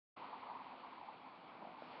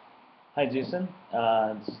Hi, Jason.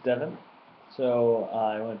 This is Devin. So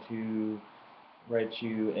I want to write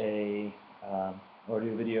you or do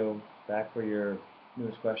a video back for your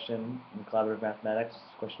newest question in collaborative mathematics,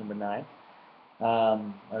 question number 9. I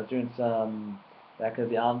was doing some back of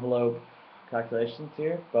the envelope calculations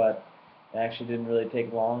here, but it actually didn't really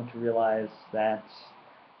take long to realize that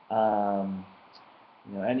um,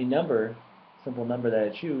 any number, simple number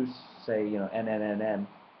that I choose, say n,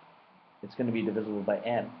 it's going to be divisible by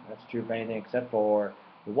n. That's true for anything except for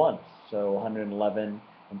the ones. So 111,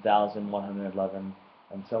 1,000, 111,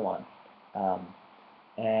 and so on.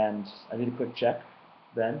 And I did a quick check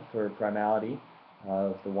then for primality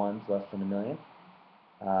of the ones less than a million.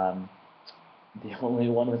 The only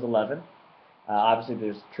one was 11. Obviously,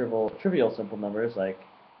 there's trivial simple numbers like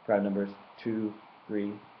prime numbers 2,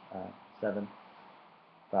 3, 7,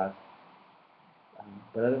 5.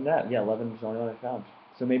 But other than that, yeah, 11 is the only one I found.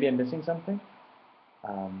 So maybe I'm missing something.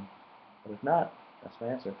 But if not, that's my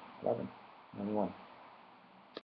answer. 11. Only one.